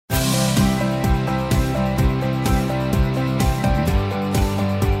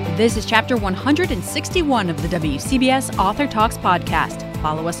This is chapter 161 of the WCBS Author Talks podcast.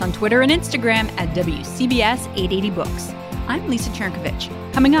 Follow us on Twitter and Instagram at WCBS880Books. I'm Lisa Chernkovich.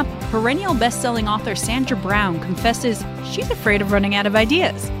 Coming up, perennial best-selling author Sandra Brown confesses she's afraid of running out of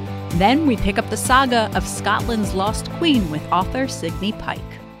ideas. Then we pick up the saga of Scotland's Lost Queen with author Signe Pike.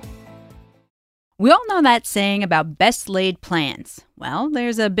 We all know that saying about best-laid plans. Well,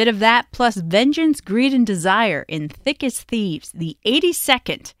 there's a bit of that plus vengeance, greed, and desire in Thick as Thieves, the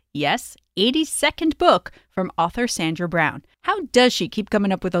 82nd, yes, 82nd book from author Sandra Brown. How does she keep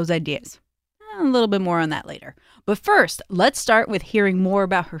coming up with those ideas? A little bit more on that later. But first, let's start with hearing more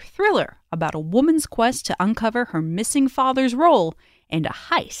about her thriller about a woman's quest to uncover her missing father's role and a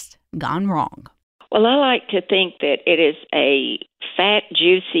heist gone wrong. Well, I like to think that it is a fat,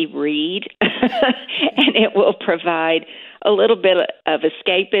 juicy read, and it will provide a little bit of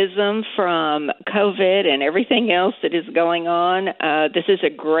escapism from COVID and everything else that is going on. This is a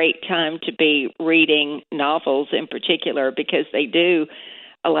great time to be reading novels in particular because they do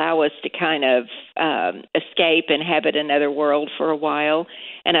allow us to kind of escape and inhabit another world for a while.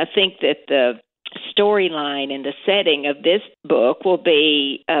 And I think that the storyline and the setting of this book will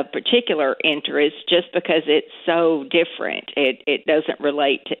be of particular interest just because it's so different. It doesn't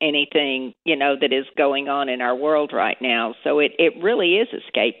relate to anything, that is going on in our world right now. So it really is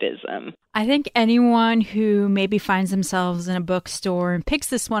escapism. I think anyone who maybe finds themselves in a bookstore and picks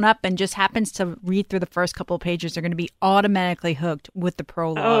this one up and just happens to read through the first couple of pages are going to be automatically hooked with the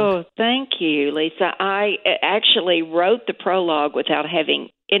prologue. Oh, thank you, Lisa. I actually wrote the prologue without having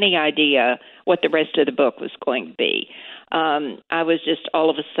any idea what the rest of the book was going to be. I was just all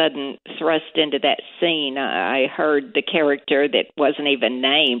of a sudden thrust into that scene. I heard the character that wasn't even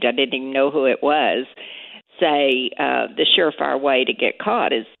named. I didn't even know who it was. Say the surefire way to get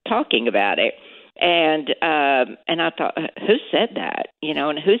caught is talking about it. And I thought, who said that?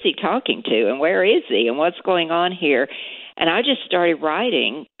 And who's he talking to? And where is he? And what's going on here? And I just started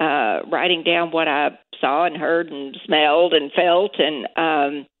writing down what I saw and heard and smelled and felt.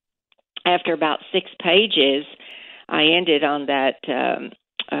 And after about 6 pages, I ended on that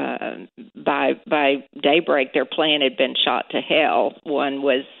by daybreak, their plan had been shot to hell. One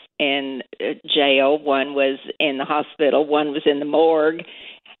was in jail, one was in the hospital, one was in the morgue,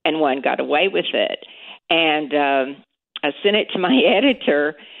 and one got away with it. And I sent it to my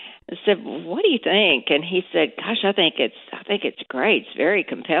editor. I said, "What do you think?" And he said, "Gosh, I think it's great. It's very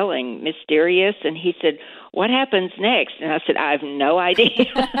compelling, mysterious." And he said, "What happens next?" And I said, "I have no idea."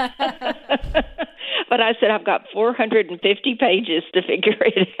 But I said, "I've got 450 pages to figure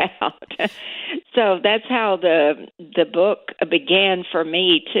it out." So that's how the book began for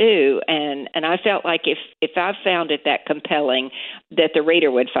me too. And I felt like if I found it that compelling, that the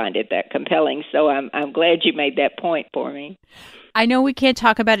reader would find it that compelling. So I'm glad you made that point for me. I know we can't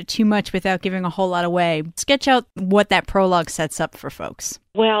talk about it too much without giving a whole lot away. Sketch out what that prologue sets up for folks.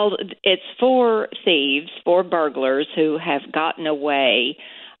 Well, it's 4 thieves, 4 burglars who have gotten away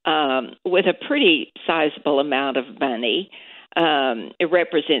with a pretty sizable amount of money. It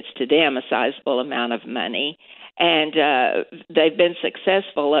represents to them a sizable amount of money. And they've been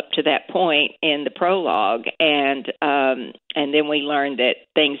successful up to that point in the prologue. And then we learned that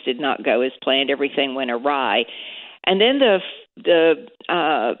things did not go as planned. Everything went awry. And then the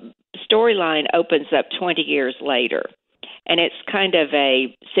storyline opens up 20 years later, and it's kind of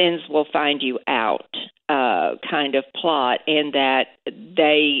a sins will find you out kind of plot in that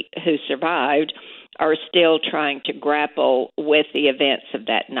they who survived are still trying to grapple with the events of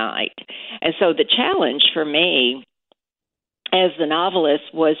that night. And so the challenge for me as the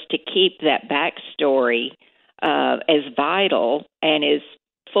novelist was to keep that backstory as vital and as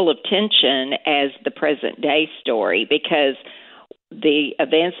full of tension as the present day story, because the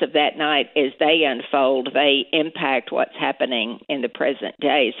events of that night as they unfold, they impact what's happening in the present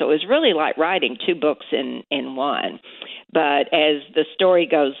day. So it was really like writing 2 books in one. But as the story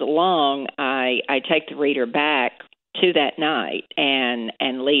goes along, I take the reader back to that night and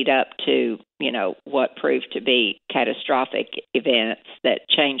lead up to, what proved to be catastrophic events that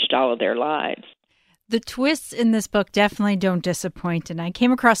changed all of their lives. The twists in this book definitely don't disappoint, and I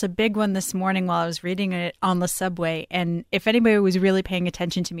came across a big one this morning while I was reading it on the subway, and if anybody was really paying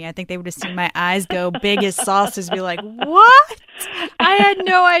attention to me, I think they would have seen my eyes go big as saucers, be like, "What? I had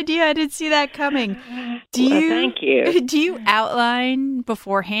no idea. I didn't see that coming." Thank you. Do you outline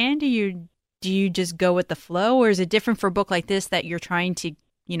beforehand? Do you just go with the flow, or is it different for a book like this that you're trying to,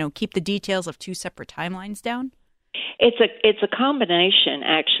 keep the details of 2 separate timelines down? It's a combination,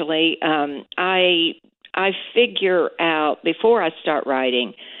 actually. I figure out before I start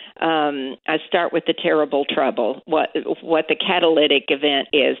writing I start with the terrible trouble, what the catalytic event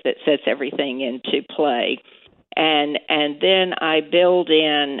is that sets everything into play. And then I build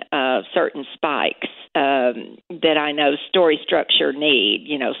in certain spikes that I know story structure need,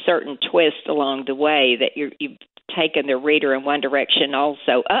 certain twists along the way that you've taken the reader in one direction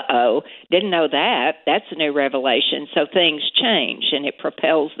also. Didn't know that. That's a new revelation. So things change, and it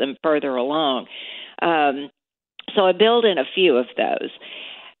propels them further along. So I build in a few of those.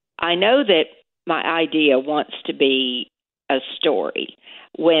 I know that my idea wants to be a story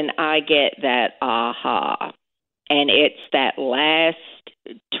when I get that aha. And it's that last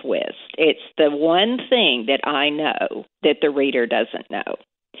twist. It's the one thing that I know that the reader doesn't know.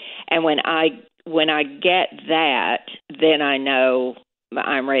 And when I get that, then I know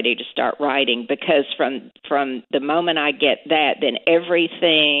I'm ready to start writing, because from the moment I get that, then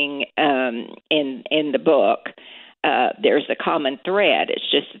everything in the book, there's a common thread.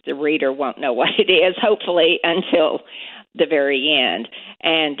 It's just that the reader won't know what it is, hopefully, until the very end.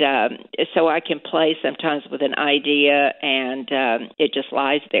 And so I can play sometimes with an idea, and it just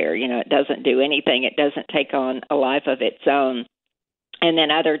lies there. It doesn't do anything. It doesn't take on a life of its own. And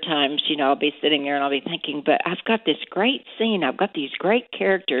then other times, I'll be sitting there and I'll be thinking, but I've got this great scene. I've got these great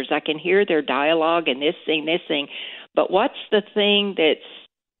characters. I can hear their dialogue and this thing. But what's the thing that's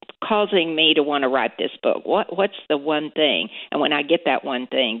causing me to want to write this book? What's the one thing? And when I get that one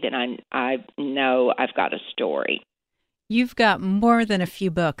thing, then I know I've got a story. You've got more than a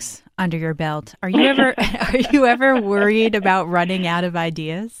few books under your belt. Are you ever worried about running out of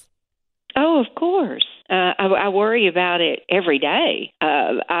ideas? Oh, of course. I worry about it every day.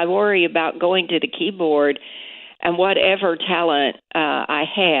 I worry about going to the keyboard and whatever talent I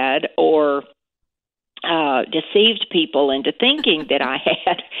had or deceived people into thinking that I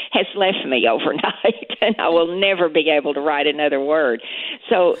had has left me overnight, and I will never be able to write another word.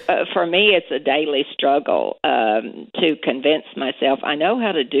 So for me, it's a daily struggle to convince myself I know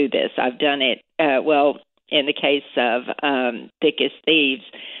how to do this. I've done it, in the case of Thick as Thieves,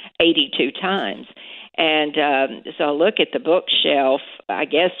 82 times. And so I look at the bookshelf, I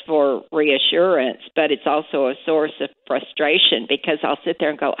guess, for reassurance, but it's also a source of frustration, because I'll sit there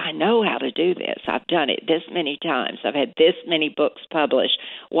and go, I know how to do this. I've done it this many times. I've had this many books published.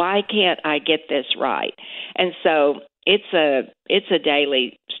 Why can't I get this right? And so it's a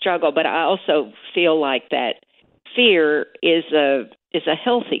daily struggle, but I also feel like that fear is a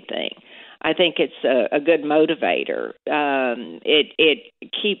healthy thing. I think it's a good motivator. It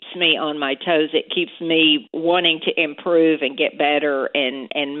keeps me on my toes. It keeps me wanting to improve and get better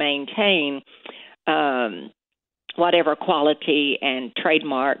and maintain whatever quality and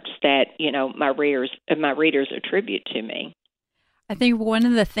trademarks that my readers attribute to me. I think one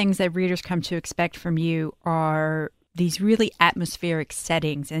of the things that readers come to expect from you are these really atmospheric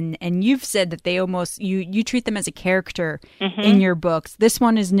settings, and you've said that they almost you treat them as a character in your books. This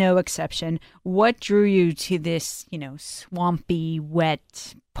one is no exception. What drew you to this, swampy,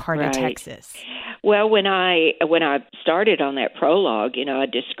 wet part of Texas? Well, when I started on that prologue, I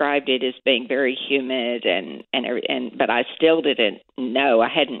described it as being very humid and but I still didn't know. I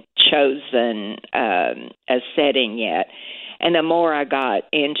hadn't chosen a setting yet. And the more I got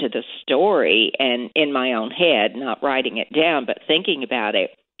into the story and in my own head, not writing it down, but thinking about it,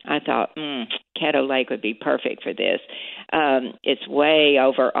 I thought, Caddo Lake would be perfect for this. It's way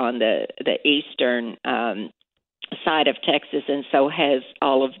over on the eastern side of Texas, and so has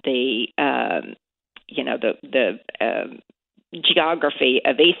all of the, the geography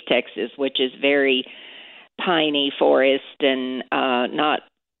of East Texas, which is very piney forest and not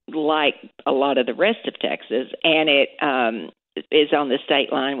like a lot of the rest of Texas, and it is on the state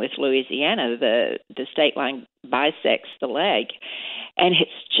line with Louisiana. The state line bisects the lake, and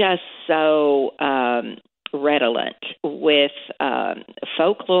it's just so redolent with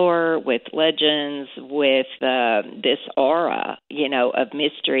folklore, with legends, with this aura, of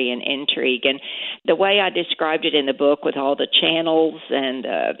mystery and intrigue. And the way I described it in the book, with all the channels and,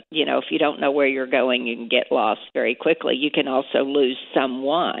 if you don't know where you're going, you can get lost very quickly. You can also lose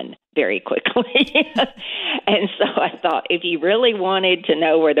someone very quickly. And so I thought, if you really wanted to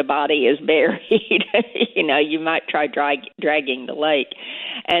know where the body is buried, you might try dragging the lake.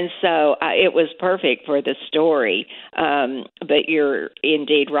 And so it was perfect for the story. But you're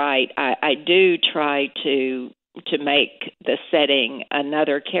indeed right. I do try to make the setting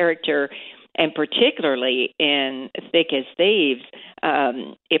another character, and particularly in Thick as Thieves,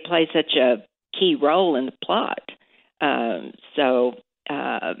 it plays such a key role in the plot. So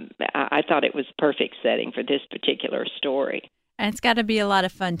I thought it was a perfect setting for this particular story. And it's got to be a lot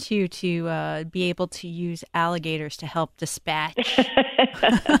of fun, too, to be able to use alligators to help dispatch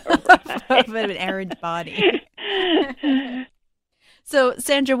a bit of an errant body. So,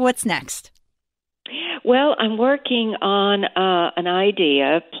 Sandra, what's next? Well, I'm working on an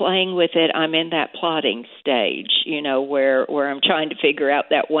idea, playing with it. I'm in that plotting stage, where I'm trying to figure out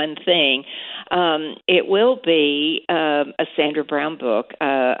that one thing. It will be a Sandra Brown book.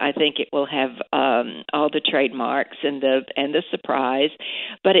 I think it will have all the trademarks and the surprise,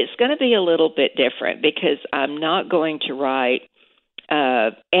 but it's going to be a little bit different because I'm not going to write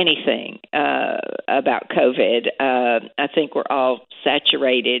anything about COVID. I think we're all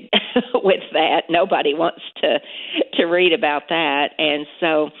saturated with that. Nobody wants to read about that. And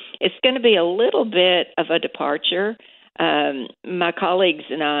so it's going to be a little bit of a departure. My colleagues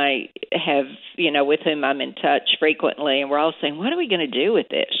and I have, with whom I'm in touch frequently, and we're all saying, what are we going to do with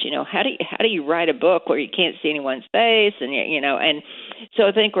this? How do you write a book where you can't see anyone's face? And so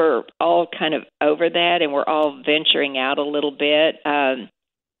I think we're all kind of over that, and we're all venturing out a little bit.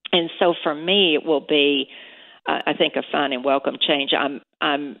 And so for me, it will be, I think, a fun and welcome change.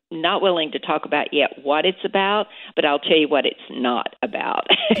 I'm not willing to talk about yet what it's about, but I'll tell you what it's not about.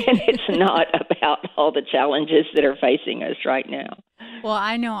 And it's not about all the challenges that are facing us right now. Well,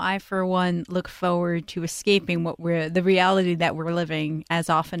 I know I, for one, look forward to escaping the reality that we're living as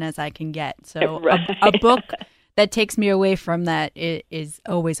often as I can get. So right. a book that takes me away from that is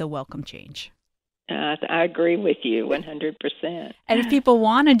always a welcome change. I agree with you 100%. And if people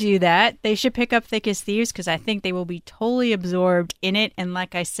want to do that, they should pick up Thick as Thieves because I think they will be totally absorbed in it. And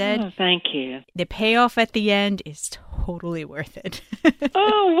like I said, thank you. The payoff at the end is totally worth it.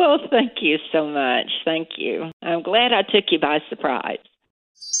 Oh, well, thank you so much. Thank you. I'm glad I took you by surprise.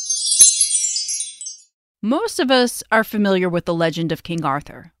 Most of us are familiar with the legend of King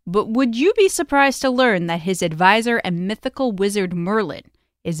Arthur, but would you be surprised to learn that his advisor and mythical wizard Merlin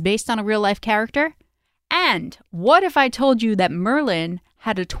is based on a real-life character? And what if I told you that Merlin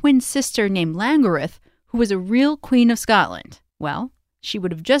had a twin sister named Langorith who was a real queen of Scotland? Well, she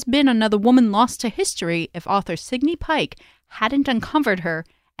would have just been another woman lost to history if author Sidney Pike hadn't uncovered her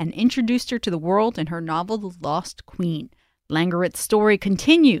and introduced her to the world in her novel The Lost Queen. Langorith's story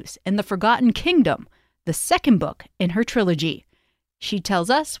continues in The Forgotten Kingdom, the second book in her trilogy. She tells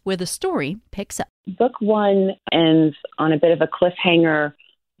us where the story picks up. Book one ends on a bit of a cliffhanger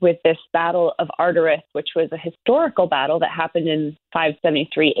with this Battle of Arderith, which was a historical battle that happened in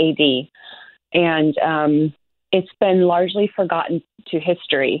 573 AD. And it's been largely forgotten to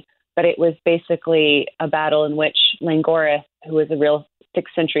history, but it was basically a battle in which Langorith, who was a real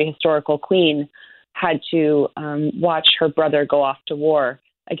 6th century historical queen, had to watch her brother go off to war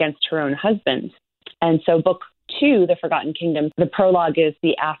against her own husband. And so book two, The Forgotten Kingdom, the prologue is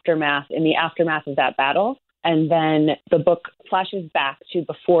the aftermath of that battle. And then the book flashes back to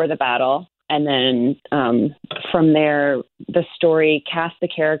before the battle. And then from there, the story casts the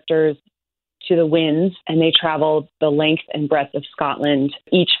characters to the winds, and they travel the length and breadth of Scotland,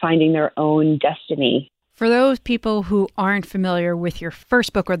 each finding their own destiny. For those people who aren't familiar with your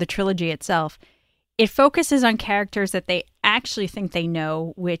first book or the trilogy itself, it focuses on characters that they actually think they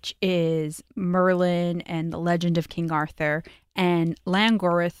know, which is Merlin and the legend of King Arthur. And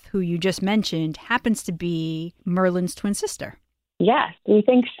Langorith, who you just mentioned, happens to be Merlin's twin sister. Yes, we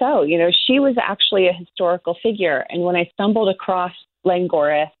think so. She was actually a historical figure. And when I stumbled across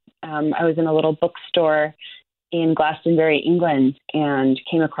Langorith, I was in a little bookstore in Glastonbury, England, and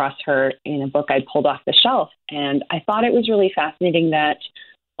came across her in a book I pulled off the shelf. And I thought it was really fascinating that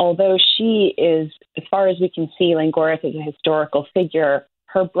although she is, as far as we can see, Langorith is a historical figure,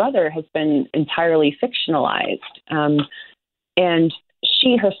 her brother has been entirely fictionalized. And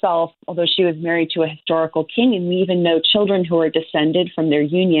she herself, although she was married to a historical king, and we even know children who are descended from their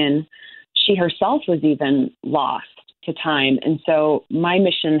union, she herself was even lost to time. And so my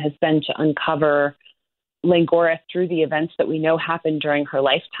mission has been to uncover Langorith through the events that we know happened during her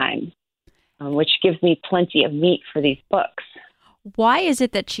lifetime, which gives me plenty of meat for these books. Why is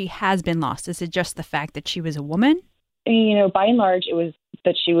it that she has been lost? Is it just the fact that she was a woman? By and large, it was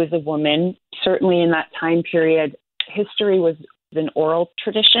that she was a woman. Certainly in that time period, history was an oral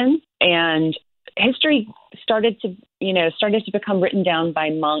tradition, and history started to become written down by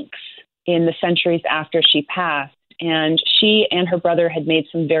monks in the centuries after she passed. And she and her brother had made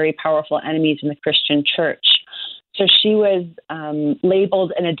some very powerful enemies in the Christian church. So she was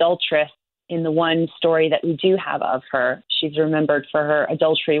labeled an adulteress in the one story that we do have of her. She's remembered for her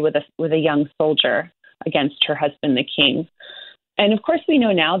adultery with a young soldier against her husband, the king. And of course, we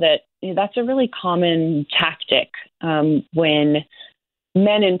know now that that's a really common tactic when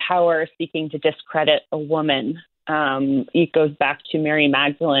men in power are seeking to discredit a woman. It goes back to Mary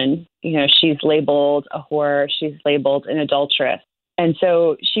Magdalene. She's labeled a whore, she's labeled an adulteress. And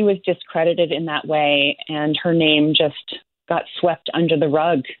so she was discredited in that way, and her name just got swept under the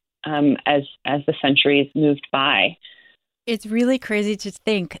rug as the centuries moved by. It's really crazy to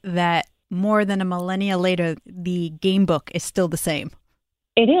think that more than a millennia later, the game book is still the same.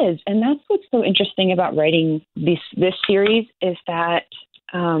 It is. And that's what's so interesting about writing this series is that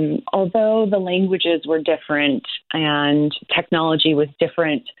although the languages were different and technology was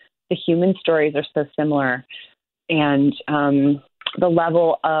different, the human stories are so similar. And the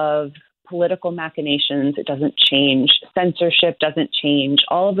level of political machinations, it doesn't change. Censorship doesn't change.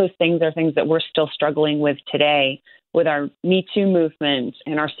 All of those things are things that we're still struggling with today with our Me Too movement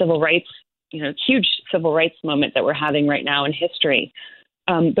and our civil rights, huge civil rights moment that we're having right now in history.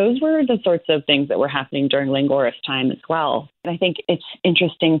 Those were the sorts of things that were happening during Langloris' time as well. And I think it's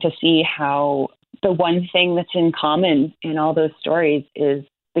interesting to see how the one thing that's in common in all those stories is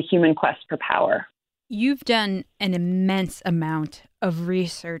the human quest for power. You've done an immense amount of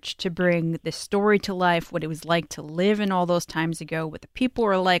research to bring this story to life, what it was like to live in all those times ago, what the people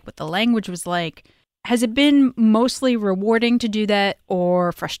were like, what the language was like. Has it been mostly rewarding to do that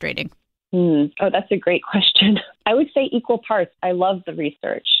or frustrating? Oh, that's a great question. I would say equal parts. I love the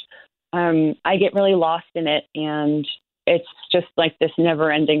research. I get really lost in it, and it's just like this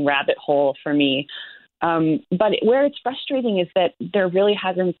never-ending rabbit hole for me. But where it's frustrating is that there really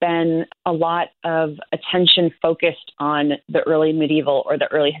hasn't been a lot of attention focused on the early medieval or the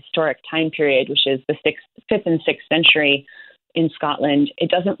early historic time period, which is the 5th and 6th century in Scotland. It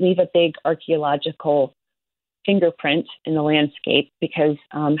doesn't leave a big archaeological fingerprint in the landscape because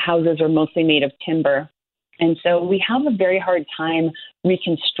houses are mostly made of timber. And so we have a very hard time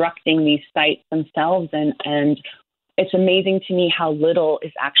reconstructing these sites themselves. And it's amazing to me how little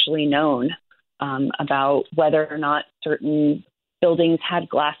is actually known about whether or not certain buildings had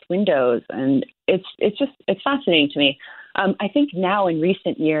glass windows. And it's fascinating to me. I think now in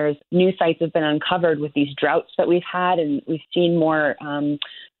recent years, new sites have been uncovered with these droughts that we've had, and we've seen more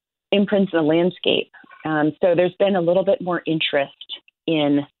imprints in the landscape. So there's been a little bit more interest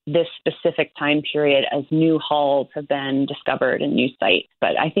in this specific time period as new halls have been discovered and new sites.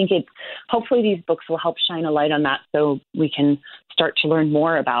 But I think hopefully these books will help shine a light on that so we can start to learn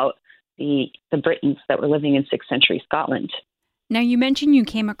more about the Britons that were living in 6th century Scotland. Now, you mentioned you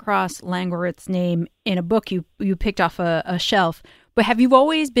came across Langloris' name in a book you picked off a shelf, but have you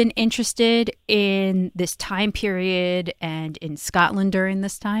always been interested in this time period and in Scotland during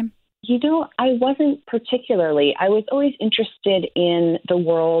this time? I wasn't particularly. I was always interested in the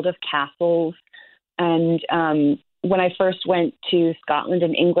world of castles. And when I first went to Scotland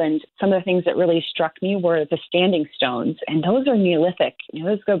and England, some of the things that really struck me were the standing stones. And those are Neolithic.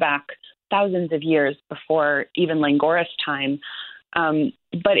 Those go back thousands of years before even Langloris' time.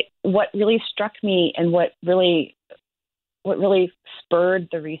 But what really struck me and what really spurred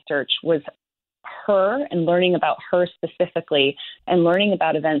the research was her and learning about her specifically and learning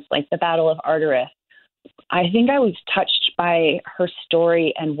about events like the Battle of Arderith. I think I was touched by her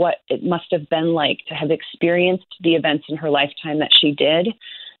story and what it must have been like to have experienced the events in her lifetime that she did.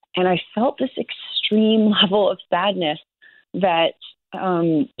 And I felt this extreme level of sadness that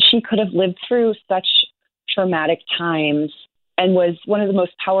she could have lived through such traumatic times and was one of the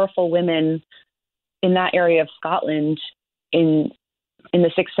most powerful women in that area of Scotland in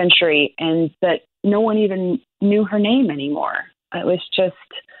the 6th century, and that no one even knew her name anymore. It was just,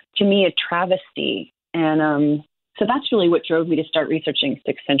 to me, a travesty. And so that's really what drove me to start researching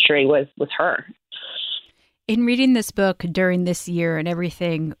 6th century was her. In reading this book during this year and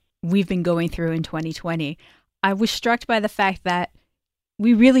everything we've been going through in 2020, I was struck by the fact that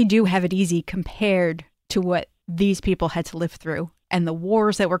we really do have it easy compared to what these people had to live through and the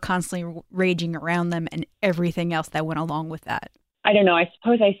wars that were constantly raging around them and everything else that went along with that. I don't know. I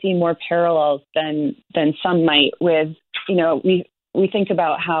suppose I see more parallels than some might with, we think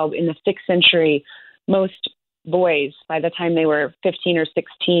about how in the 6th century, most boys, by the time they were 15 or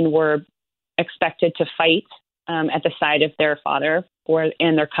 16, were expected to fight at the side of their father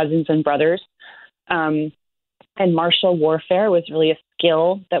and their cousins and brothers. And martial warfare was really a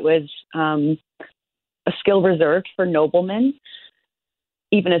skill that was a skill reserved for noblemen,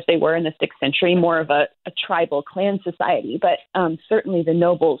 even as they were in the 6th century, more of a tribal clan society. But certainly the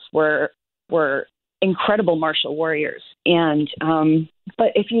nobles were incredible martial warriors. And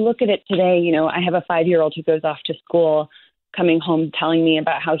but if you look at it today, I have a 5-year-old who goes off to school, coming home telling me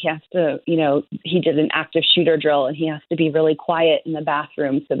about how he has to, he did an active shooter drill and he has to be really quiet in the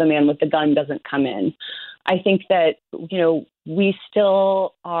bathroom so the man with the gun doesn't come in. I think that, we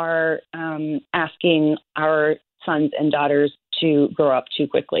still are asking our sons and daughters to grow up too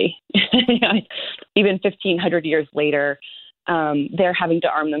quickly. Even 1,500 years later, they're having to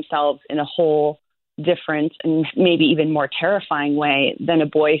arm themselves in a whole different and maybe even more terrifying way than a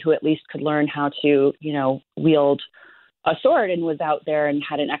boy who at least could learn how to, wield a sword and was out there and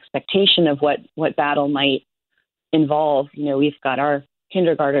had an expectation of what battle might involve. We've got our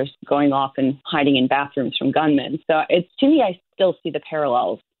kindergartners going off and hiding in bathrooms from gunmen. So to me, I still see the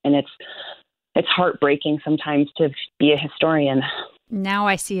parallels, and it's heartbreaking sometimes to be a historian. Now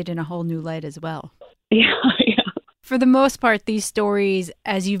I see it in a whole new light as well. Yeah. For the most part, these stories,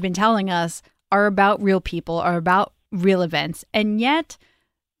 as you've been telling us, are about real people, are about real events. And yet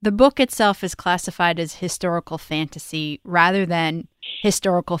the book itself is classified as historical fantasy rather than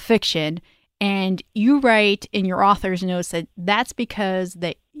historical fiction. And you write in your author's notes that that's because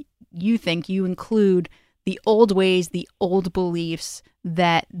that you think you include the old ways, the old beliefs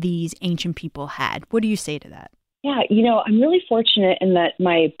that these ancient people had. What do you say to that? Yeah, I'm really fortunate in that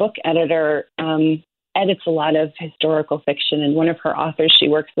my book editor edits a lot of historical fiction, and one of her authors she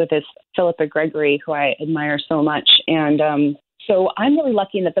works with is Philippa Gregory, who I admire so much. And so I'm really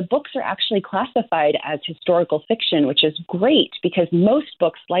lucky in that the books are actually classified as historical fiction, which is great because most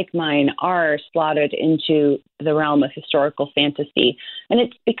books like mine are slotted into the realm of historical fantasy. And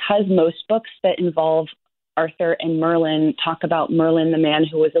it's because most books that involve Arthur and Merlin talk about Merlin, the man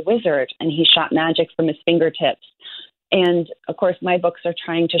who was a wizard, and he shot magic from his fingertips. And of course, my books are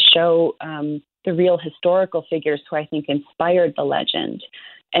trying to show the real historical figures who I think inspired the legend.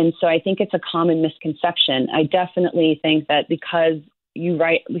 And so I think it's a common misconception. I definitely think that because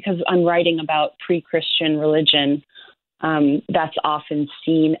I'm writing about pre-Christian religion, that's often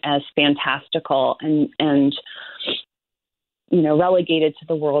seen as fantastical and relegated to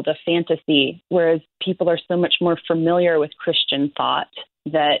the world of fantasy, whereas people are so much more familiar with Christian thought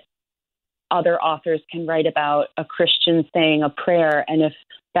that other authors can write about a Christian saying a prayer, and if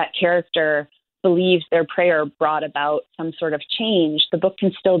that character believes their prayer brought about some sort of change, the book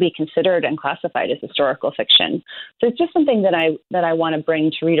can still be considered and classified as historical fiction. So it's just something that I want to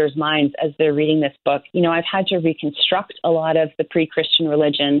bring to readers' minds as they're reading this book. I've had to reconstruct a lot of the pre-Christian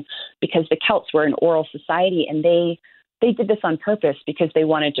religion because the Celts were an oral society, and they did this on purpose because they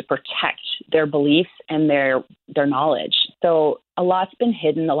wanted to protect their beliefs and their knowledge. So a lot's been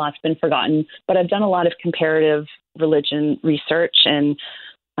hidden, a lot's been forgotten, but I've done a lot of comparative religion research, and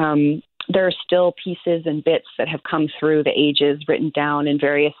there are still pieces and bits that have come through the ages written down in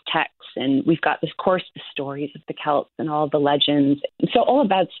various texts. And we've got, of course, the stories of the Celts and all the legends. And so all of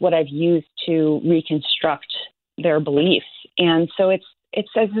that's what I've used to reconstruct their beliefs. And so it's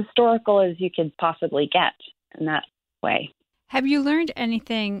as historical as you could possibly get in that way. Have you learned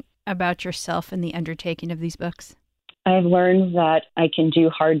anything about yourself in the undertaking of these books? I've learned that I can do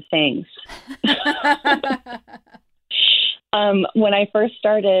hard things. When I first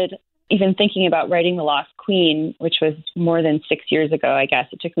started even thinking about writing The Lost Queen, which was more than 6 years ago, I guess.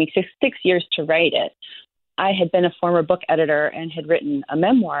 It took me six years to write it. I had been a former book editor and had written a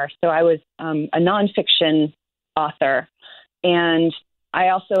memoir, so I was a nonfiction author. And I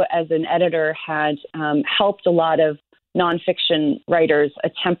also, as an editor, had helped a lot of nonfiction writers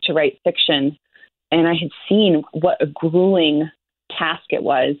attempt to write fiction. And I had seen what a grueling task it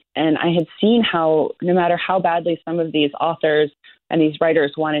was. And I had seen how, no matter how badly some of these authors and these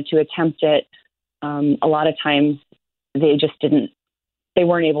writers wanted to attempt it, a lot of times they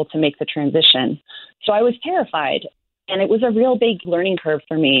weren't able to make the transition. So I was terrified, and it was a real big learning curve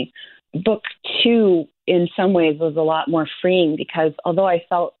for me. Book 2, in some ways, was a lot more freeing because although I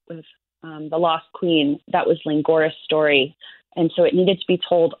felt with The Lost Queen, that was Lingora's story, and so it needed to be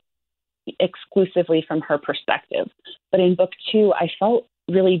told exclusively from her perspective. But in Book 2, I felt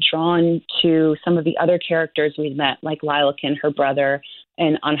really drawn to some of the other characters we'd met, like Lailoken, her brother,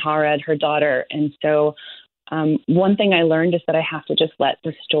 and Anhared, her daughter. And so one thing I learned is that I have to just let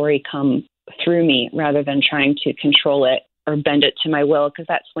the story come through me rather than trying to control it or bend it to my will, because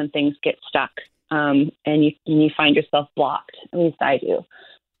that's when things get stuck and you find yourself blocked. At least I do.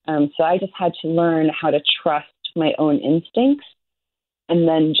 So I just had to learn how to trust my own instincts. And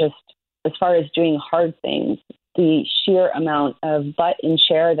then just as far as doing hard things, the sheer amount of butt and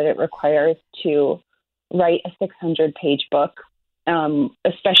chair that it requires to write a 600-page book,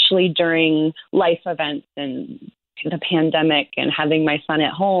 especially during life events and the pandemic and having my son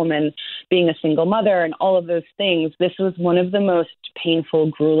at home and being a single mother and all of those things. This was one of the most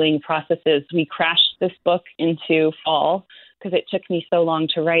painful, grueling processes. We crashed this book into fall because it took me so long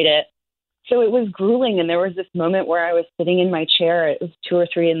to write it. So it was grueling. And there was this moment where I was sitting in my chair. It was 2 or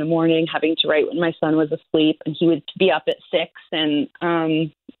 3 in the morning, having to write when my son was asleep, and he would be up at 6. And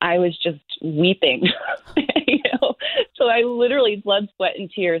I was just weeping, So I literally blood, sweat, and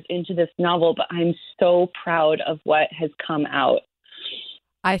tears into this novel. But I'm so proud of what has come out.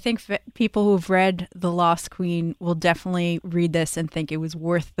 I think people who've read The Lost Queen will definitely read this and think it was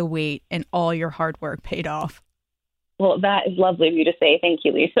worth the wait and all your hard work paid off. Well, that is lovely of you to say. Thank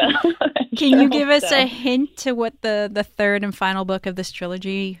you, Lisa. Can you give us a hint to what the third and final book of this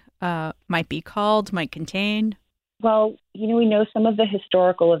trilogy might be called, might contain? Well, we know some of the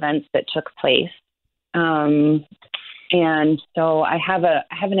historical events that took place. And so I have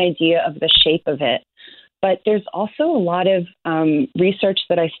an idea of the shape of it. But there's also a lot of research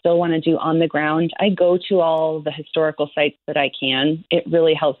that I still want to do on the ground. I go to all the historical sites that I can. It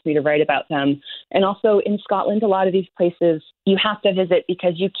really helps me to write about them. And also in Scotland, a lot of these places you have to visit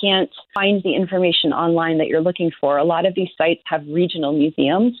because you can't find the information online that you're looking for. A lot of these sites have regional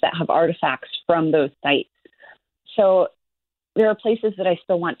museums that have artifacts from those sites. So there are places that I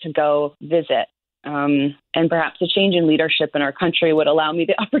still want to go visit. And perhaps a change in leadership in our country would allow me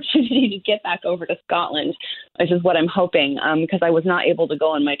the opportunity to get back over to Scotland, which is what I'm hoping, because I was not able to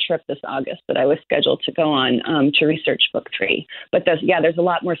go on my trip this August that I was scheduled to go on to research book 3. But there's a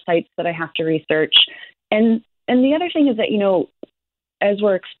lot more sites that I have to research. And the other thing is that, as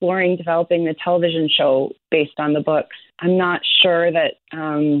we're exploring developing the television show based on the books, I'm not sure that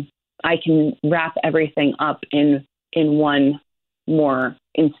I can wrap everything up in one more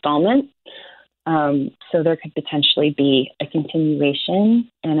installment. So there could potentially be a continuation,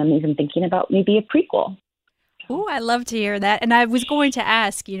 and I'm even thinking about maybe a prequel. Oh, I love to hear that. And I was going to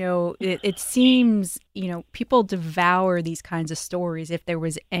ask, it seems, people devour these kinds of stories. If there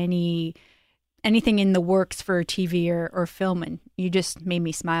was anything in the works for TV or film, and you just made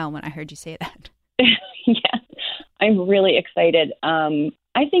me smile when I heard you say that. Yeah, I'm really excited.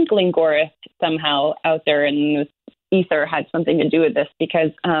 I think Lingorith somehow out there in the ether had something to do with this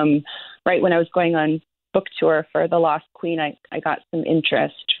because right when I was going on book tour for The Lost Queen, I got some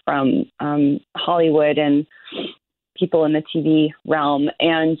interest from Hollywood and people in the TV realm,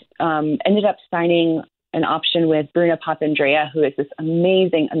 and ended up signing an option with Bruna Papandrea, who is this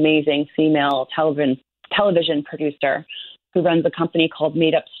amazing, amazing female television producer who runs a company called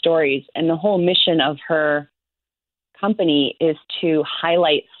Made Up Stories. And the whole mission of her company is to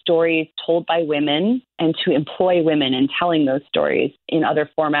highlight stories told by women and to employ women in telling those stories in other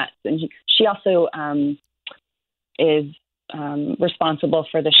formats. And she also is responsible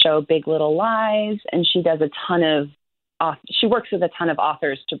for the show Big Little Lies, and she does she works with a ton of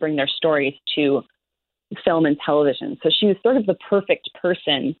authors to bring their stories to film and television. So she was sort of the perfect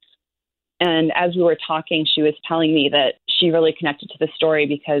person. And as we were talking, she was telling me that she really connected to the story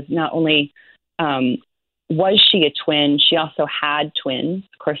because not only was she a twin, she also had twins.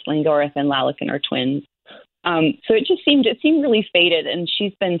 Of course, Lingorith and Lalakan are twins. So it seemed really fated, and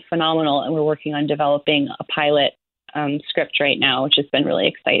she's been phenomenal. And we're working on developing a pilot script right now, which has been really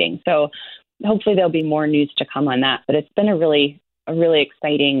exciting. So hopefully there'll be more news to come on that. But it's been a really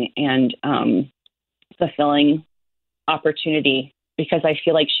exciting and fulfilling opportunity because I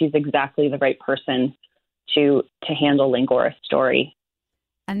feel like she's exactly the right person to handle Lingorith's story.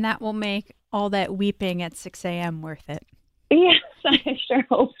 And that will make all that weeping at 6 a.m. worth it. Yes, I sure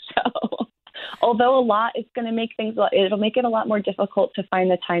hope so. Although a lot is going to make it'll make it a lot more difficult to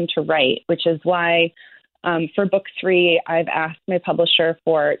find the time to write, which is why for book 3, I've asked my publisher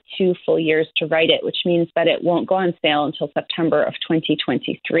for 2 full years to write it, which means that it won't go on sale until September of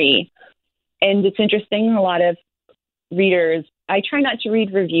 2023. And it's interesting, a lot of readers, I try not to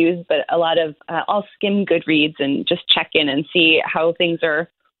read reviews, but a lot of, I'll skim Goodreads and just check in and see how things are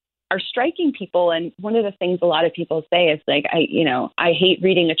striking people. And one of the things a lot of people say is like, I hate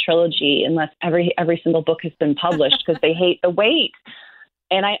reading a trilogy unless every single book has been published because they hate the wait.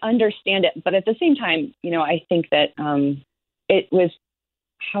 And I understand it. But at the same time, I think that it was,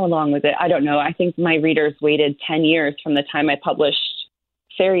 how long was it? I don't know. I think my readers waited 10 years from the time I published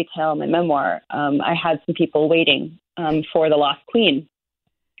Fairy Tale, my memoir. I had some people waiting for The Lost Queen.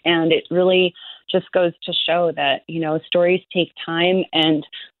 And it really just goes to show that, stories take time, and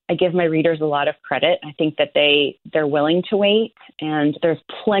I give my readers a lot of credit. I think that they're willing to wait, and there's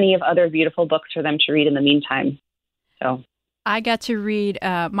plenty of other beautiful books for them to read in the meantime. So I got to read,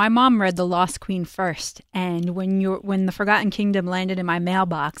 my mom read The Lost Queen first, and when The Forgotten Kingdom landed in my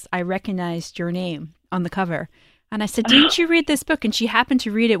mailbox, I recognized your name on the cover. And I said, didn't you read this book? And she happened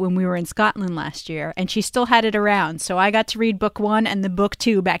to read it when we were in Scotland last year, and she still had it around. So I got to read book 1 and the book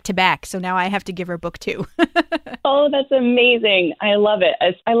 2 back to back. So now I have to give her book 2. Oh, that's amazing. I love it.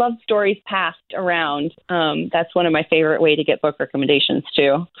 I love stories passed around. That's one of my favorite way to get book recommendations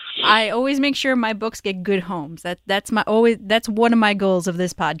too. I always make sure my books get good homes. That's one of my goals of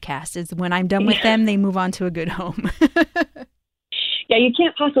this podcast is when I'm done with them, they move on to a good home. Yeah, you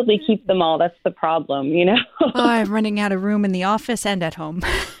can't possibly keep them all. That's the problem, you know? Oh, I'm running out of room in the office and at home.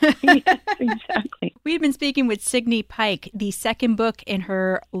 Yes, exactly. We've been speaking with Signe Pike. The second book in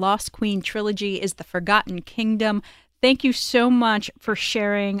her Lost Queen trilogy is The Forgotten Kingdom. Thank you so much for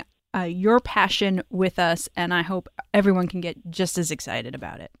sharing your passion with us, and I hope everyone can get just as excited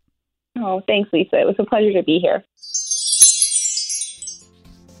about it. Oh, thanks, Lisa. It was a pleasure to be here.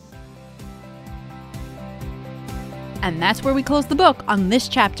 And that's where we close the book on this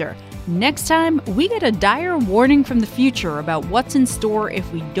chapter. Next time, we get a dire warning from the future about what's in store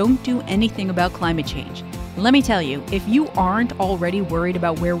if we don't do anything about climate change. Let me tell you, if you aren't already worried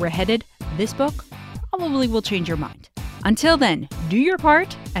about where we're headed, this book probably will change your mind. Until then, do your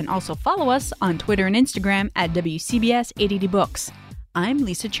part and also follow us on Twitter and Instagram at WCBS 880 Books. I'm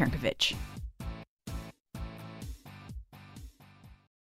Lisa Chernkovich.